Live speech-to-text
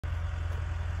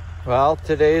Well,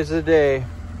 today's the day.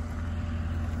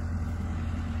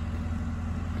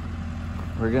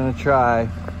 We're gonna try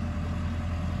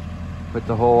put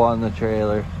the hole on the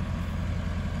trailer.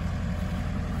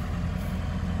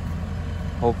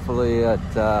 Hopefully it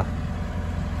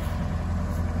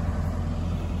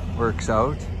works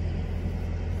out.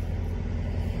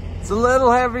 It's a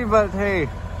little heavy, but hey,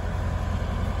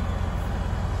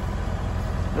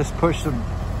 let's push a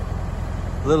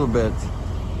little bit.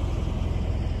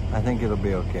 I think it'll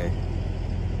be okay.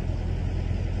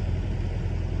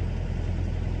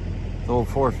 The old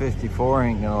 454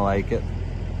 ain't gonna like it,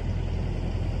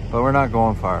 but we're not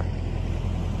going far.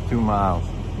 2 miles.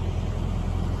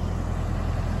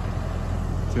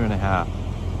 2.5.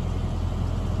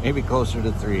 Maybe closer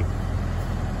to 3.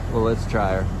 Well, let's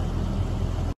try her.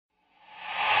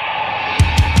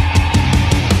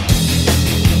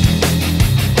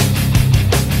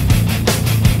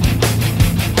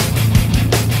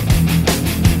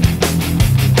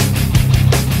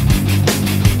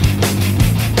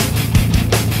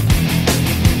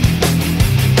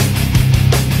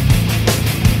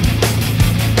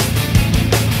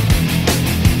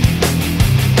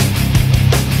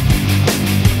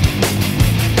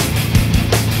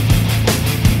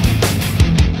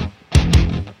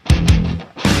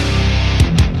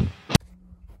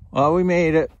 Well, we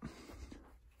made it.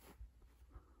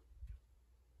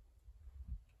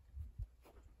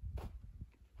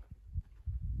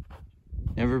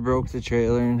 Never broke the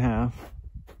trailer in half.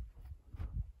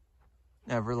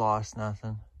 Never lost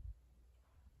nothing.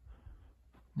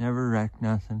 Never wrecked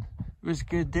nothing. It was a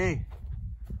good day.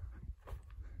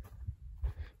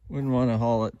 Wouldn't want to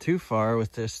haul it too far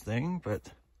with this thing,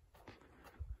 but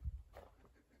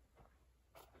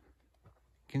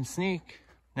can sneak.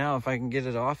 Now, if I can get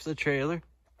it off the trailer,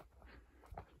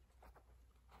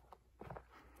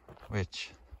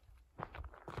 which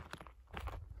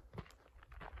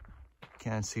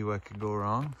can't see what could go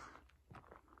wrong.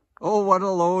 Oh, what a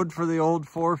load for the old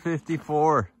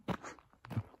 454.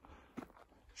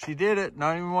 She did it,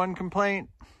 not even one complaint.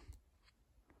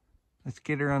 Let's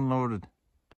get her unloaded.